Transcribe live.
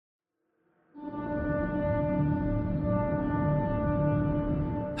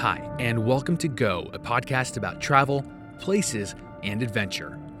Hi, and welcome to Go, a podcast about travel, places, and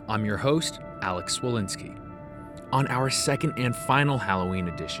adventure. I'm your host, Alex Swolinski. On our second and final Halloween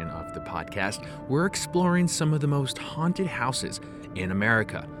edition of the podcast, we're exploring some of the most haunted houses in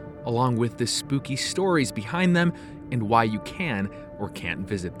America, along with the spooky stories behind them and why you can or can't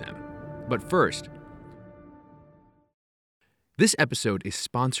visit them. But first, this episode is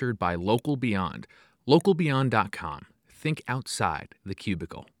sponsored by Local Beyond, localbeyond.com. Think outside the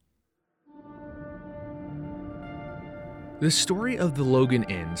cubicle. The story of the Logan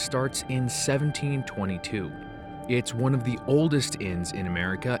Inn starts in 1722. It's one of the oldest inns in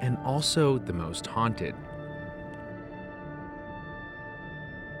America and also the most haunted.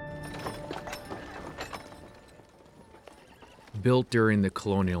 Built during the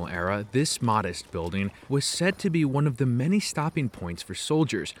colonial era, this modest building was said to be one of the many stopping points for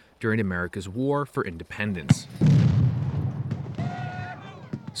soldiers during America's war for independence.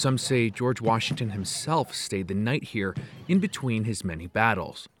 Some say George Washington himself stayed the night here in between his many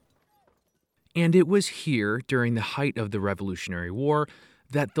battles. And it was here, during the height of the Revolutionary War,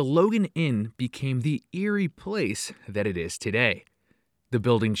 that the Logan Inn became the eerie place that it is today. The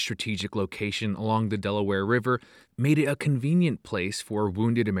building's strategic location along the Delaware River made it a convenient place for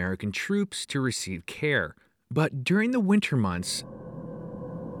wounded American troops to receive care. But during the winter months,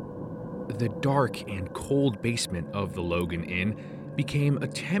 the dark and cold basement of the Logan Inn became a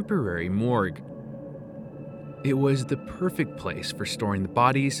temporary morgue. It was the perfect place for storing the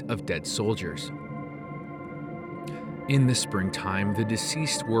bodies of dead soldiers. In the springtime, the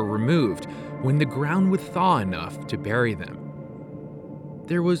deceased were removed when the ground would thaw enough to bury them.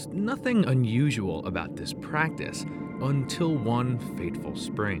 There was nothing unusual about this practice until one fateful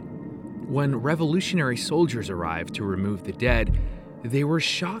spring. When revolutionary soldiers arrived to remove the dead, they were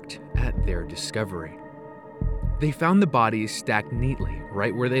shocked at their discovery. They found the bodies stacked neatly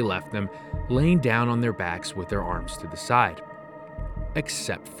right where they left them, laying down on their backs with their arms to the side.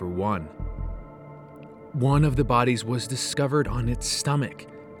 Except for one. One of the bodies was discovered on its stomach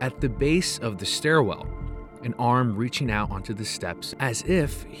at the base of the stairwell, an arm reaching out onto the steps as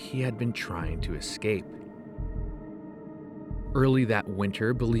if he had been trying to escape. Early that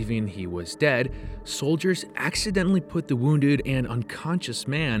winter, believing he was dead, soldiers accidentally put the wounded and unconscious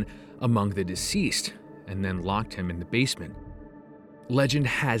man among the deceased, and then locked him in the basement. Legend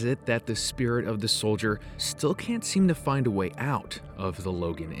has it that the spirit of the soldier still can't seem to find a way out of the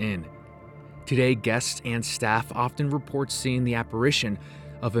Logan Inn. Today, guests and staff often report seeing the apparition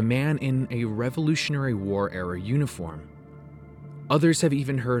of a man in a Revolutionary War-era uniform. Others have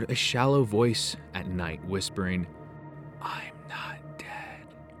even heard a shallow voice at night whispering, "I'm not dead."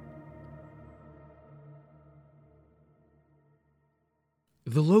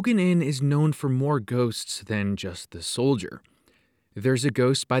 The Logan Inn is known for more ghosts than just the soldier. There's a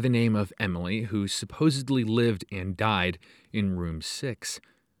ghost by the name of Emily who supposedly lived and died in room 6,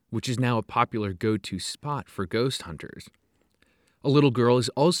 which is now a popular go-to spot for ghost hunters. A little girl is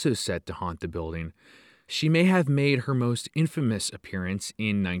also said to haunt the building. She may have made her most infamous appearance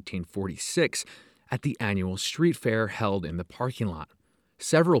in 1946 at the annual street fair held in the parking lot.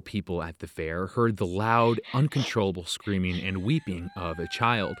 Several people at the fair heard the loud, uncontrollable screaming and weeping of a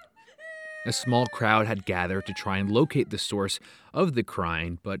child. A small crowd had gathered to try and locate the source of the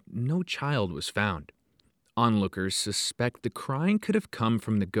crying, but no child was found. Onlookers suspect the crying could have come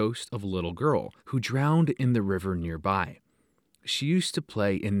from the ghost of a little girl who drowned in the river nearby. She used to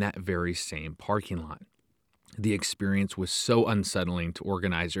play in that very same parking lot. The experience was so unsettling to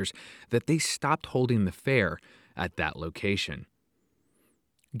organizers that they stopped holding the fair at that location.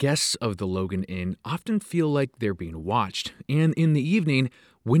 Guests of the Logan Inn often feel like they're being watched, and in the evening,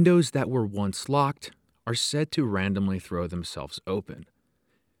 windows that were once locked are said to randomly throw themselves open.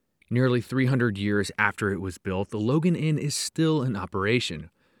 Nearly 300 years after it was built, the Logan Inn is still in operation.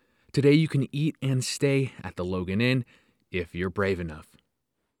 Today you can eat and stay at the Logan Inn if you're brave enough.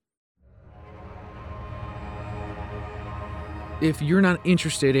 If you're not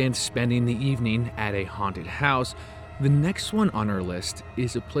interested in spending the evening at a haunted house, the next one on our list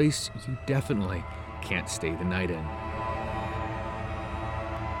is a place you definitely can't stay the night in.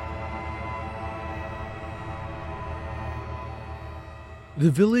 The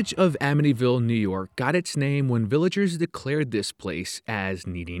village of Amityville, New York, got its name when villagers declared this place as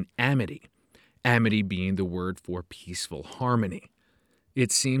needing amity. Amity being the word for peaceful harmony.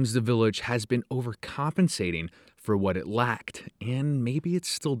 It seems the village has been overcompensating for what it lacked, and maybe it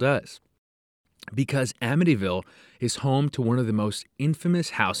still does. Because Amityville is home to one of the most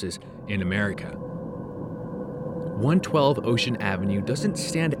infamous houses in America. 112 Ocean Avenue doesn't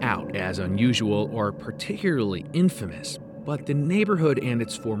stand out as unusual or particularly infamous. but the neighborhood and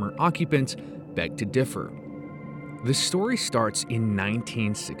its former occupants beg to differ. The story starts in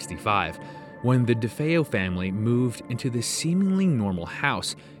 1965, when the DeFeo family moved into the seemingly normal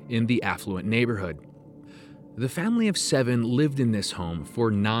house in the affluent neighborhood. The family of 7 lived in this home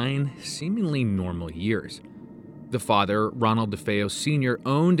for 9 seemingly normal years. The father, Ronald DeFeo Sr.,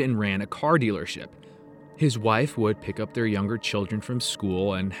 owned and ran a car dealership. His wife would pick up their younger children from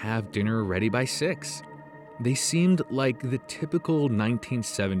school and have dinner ready by 6. They seemed like the typical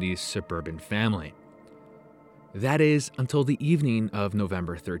 1970s suburban family. That is until the evening of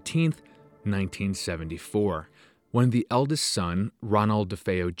November 13th, 1974, when the eldest son, Ronald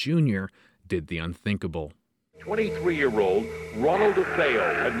DeFeo Jr., did the unthinkable. 23-year-old Ronald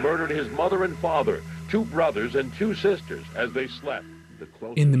DeFeo had murdered his mother and father, 2 brothers and 2 sisters, as they slept.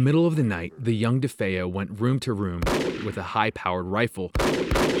 In the middle of the night, the young DeFeo went room to room with a high-powered rifle,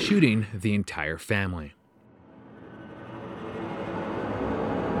 shooting the entire family.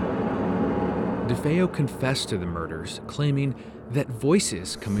 DeFeo confessed to the murders, claiming that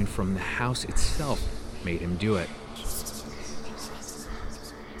voices coming from the house itself made him do it.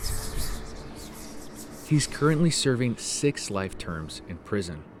 He's currently serving 6 life terms in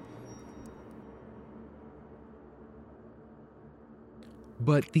prison.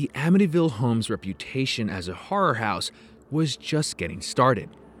 But the Amityville home's reputation as a horror house was just getting started.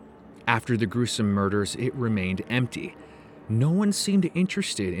 After the gruesome murders, it remained empty. No one seemed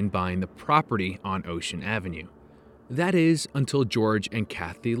interested in buying the property on Ocean Avenue. That is, until George and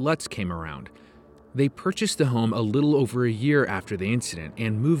Kathy Lutz came around. They purchased the home a little over a year after the incident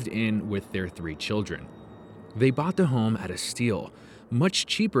and moved in with their 3 children. They bought the home at a steal, much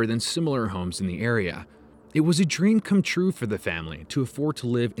cheaper than similar homes in the area. It was a dream come true for the family to afford to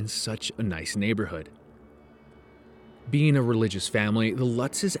live in such a nice neighborhood. Being a religious family, the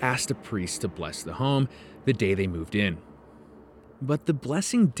Lutzes asked a priest to bless the home the day they moved in. But the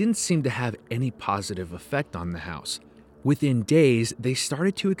blessing didn't seem to have any positive effect on the house. Within days, they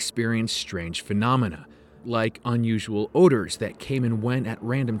started to experience strange phenomena, like unusual odors that came and went at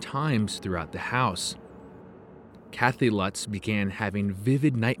random times throughout the house. Kathy Lutz began having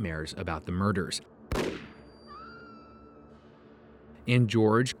vivid nightmares about the murders. And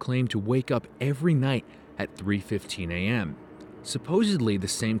George claimed to wake up every night at 3:15 a.m., supposedly the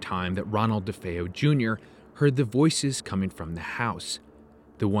same time that Ronald DeFeo Jr. heard the voices coming from the house,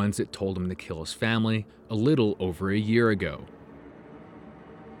 the ones that told him to kill his family a little over a year ago.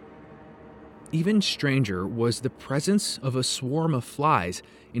 Even stranger was the presence of a swarm of flies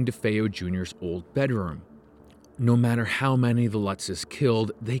in DeFeo Jr.'s old bedroom. No matter how many the Lutzes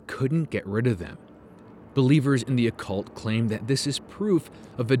killed, they couldn't get rid of them. Believers in the occult claim that this is proof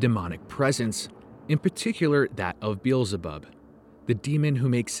of a demonic presence, in particular that of Beelzebub, the demon who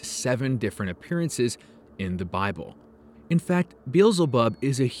makes 7 different appearances in the Bible. In fact, Beelzebub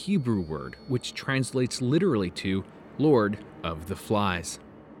is a Hebrew word which translates literally to Lord of the Flies.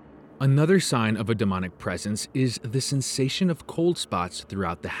 Another sign of a demonic presence is the sensation of cold spots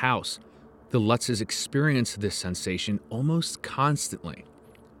throughout the house. The Lutzes experience this sensation almost constantly.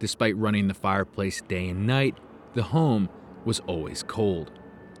 Despite running the fireplace day and night, the home was always cold.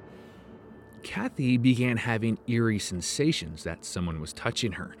 Kathy began having eerie sensations that someone was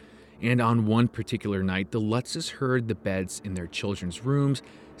touching her, and on one particular night, the Lutzes heard the beds in their children's rooms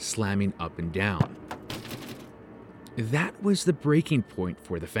slamming up and down. That was the breaking point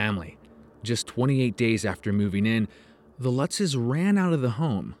for the family. Just 28 days after moving in, the Lutzes ran out of the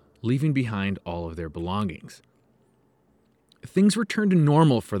home, leaving behind all of their belongings. Things returned to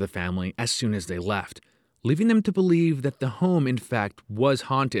normal for the family as soon as they left, leaving them to believe that the home, in fact, was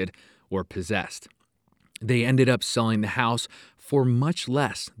haunted or possessed. They ended up selling the house for much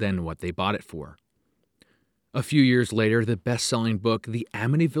less than what they bought it for. A few years later, the best-selling book, The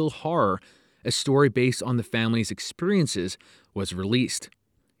Amityville Horror, a story based on the family's experiences, was released.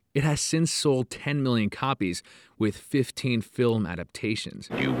 It has since sold 10 million copies with 15 film adaptations.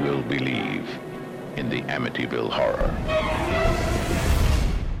 You will believe in the Amityville Horror.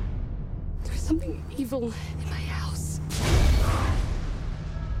 There's something evil in my house.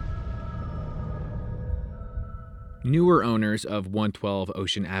 Newer owners of 112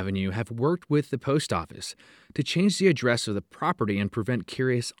 Ocean Avenue have worked with the post office to change the address of the property and prevent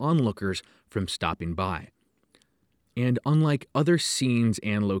curious onlookers from stopping by. And unlike other scenes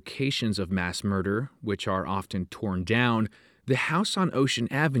and locations of mass murder, which are often torn down, the house on Ocean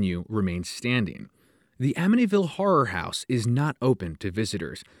Avenue remains standing. The Amityville Horror House is not open to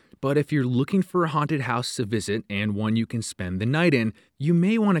visitors, but if you're looking for a haunted house to visit and one you can spend the night in, you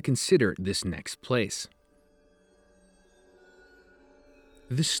may want to consider this next place.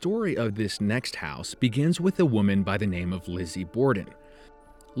 The story of this next house begins with a woman by the name of Lizzie Borden.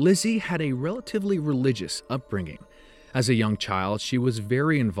 Lizzie had a relatively religious upbringing. As a young child, she was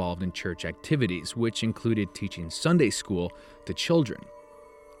very involved in church activities, which included teaching Sunday school to children.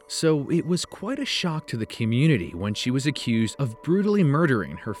 So it was quite a shock to the community when she was accused of brutally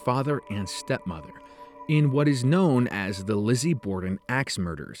murdering her father and stepmother in what is known as the Lizzie Borden axe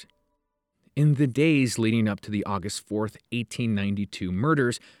murders. In the days leading up to the August 4th, 1892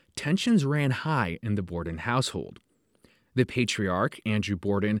 murders, tensions ran high in the Borden household. The patriarch, Andrew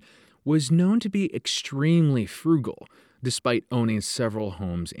Borden, was known to be extremely frugal, despite owning several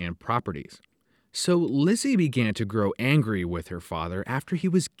homes and properties. So Lizzie began to grow angry with her father after he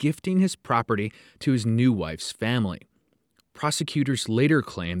was gifting his property to his new wife's family. Prosecutors later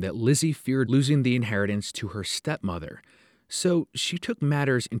claimed that Lizzie feared losing the inheritance to her stepmother, so she took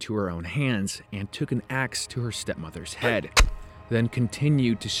matters into her own hands and took an axe to her stepmother's head, then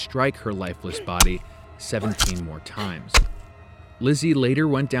continued to strike her lifeless body 17 more times. Lizzie later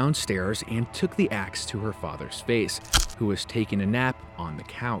went downstairs and took the axe to her father's face, who was taking a nap on the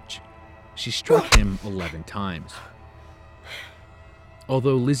couch. She struck him 11 times.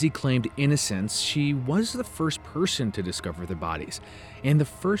 Although Lizzie claimed innocence, she was the first person to discover the bodies and the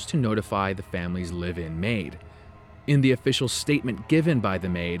first to notify the family's live-in maid. In the official statement given by the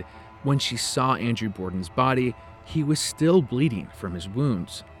maid, when she saw Andrew Borden's body, he was still bleeding from his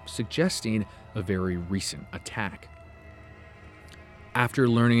wounds, suggesting a very recent attack. After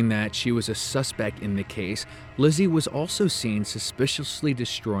learning that she was a suspect in the case, Lizzie was also seen suspiciously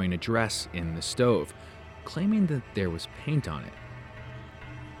destroying a dress in the stove, claiming that there was paint on it.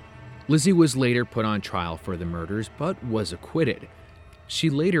 Lizzie was later put on trial for the murders, but was acquitted. She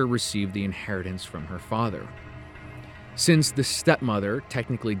later received the inheritance from her father. Since the stepmother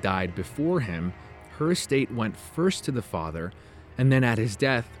technically died before him, her estate went first to the father, and then at his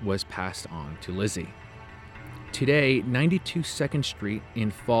death was passed on to Lizzie. Today, 92 2nd Street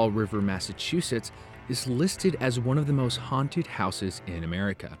in Fall River, Massachusetts is listed as one of the most haunted houses in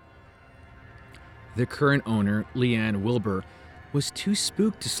America. The current owner, Leanne Wilbur, was too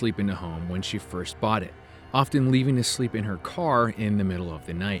spooked to sleep in the home when she first bought it, often leaving to sleep in her car in the middle of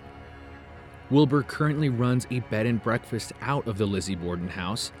the night. Wilbur currently runs a bed and breakfast out of the Lizzie Borden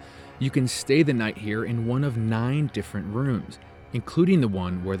house. You can stay the night here in one of 9 different rooms, including the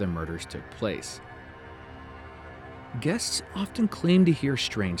one where the murders took place. Guests often claim to hear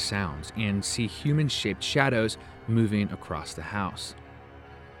strange sounds and see human-shaped shadows moving across the house.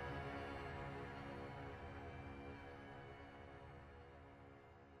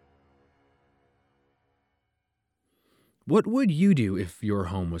 What would you do if your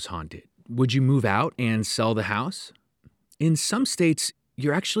home was haunted? Would you move out and sell the house? In some states,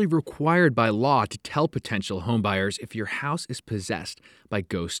 you're actually required by law to tell potential homebuyers if your house is possessed by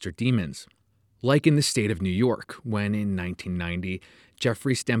ghosts or demons. Like in the state of New York, when in 1990,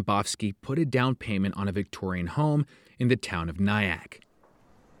 Jeffrey Stambovsky put a down payment on a Victorian home in the town of Nyack.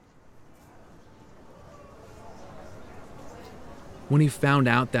 When he found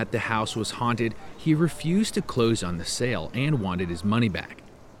out that the house was haunted, he refused to close on the sale and wanted his money back.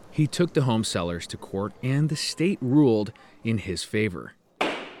 He took the home sellers to court, and the state ruled in his favor.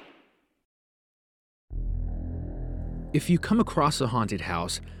 If you come across a haunted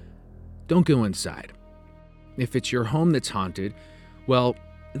house, don't go inside. If it's your home that's haunted, well,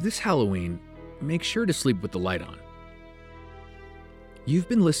 this Halloween, make sure to sleep with the light on. You've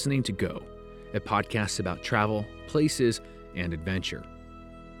been listening to Go, a podcast about travel, places, and adventure.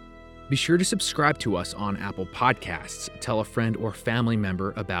 Be sure to subscribe to us on Apple Podcasts, tell a friend or family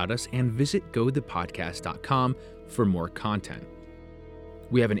member about us, and visit gothepodcast.com for more content.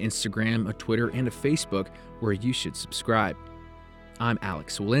 We have an Instagram, a Twitter, and a Facebook where you should subscribe. I'm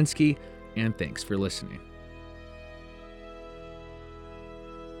Alex Walensky, and thanks for listening.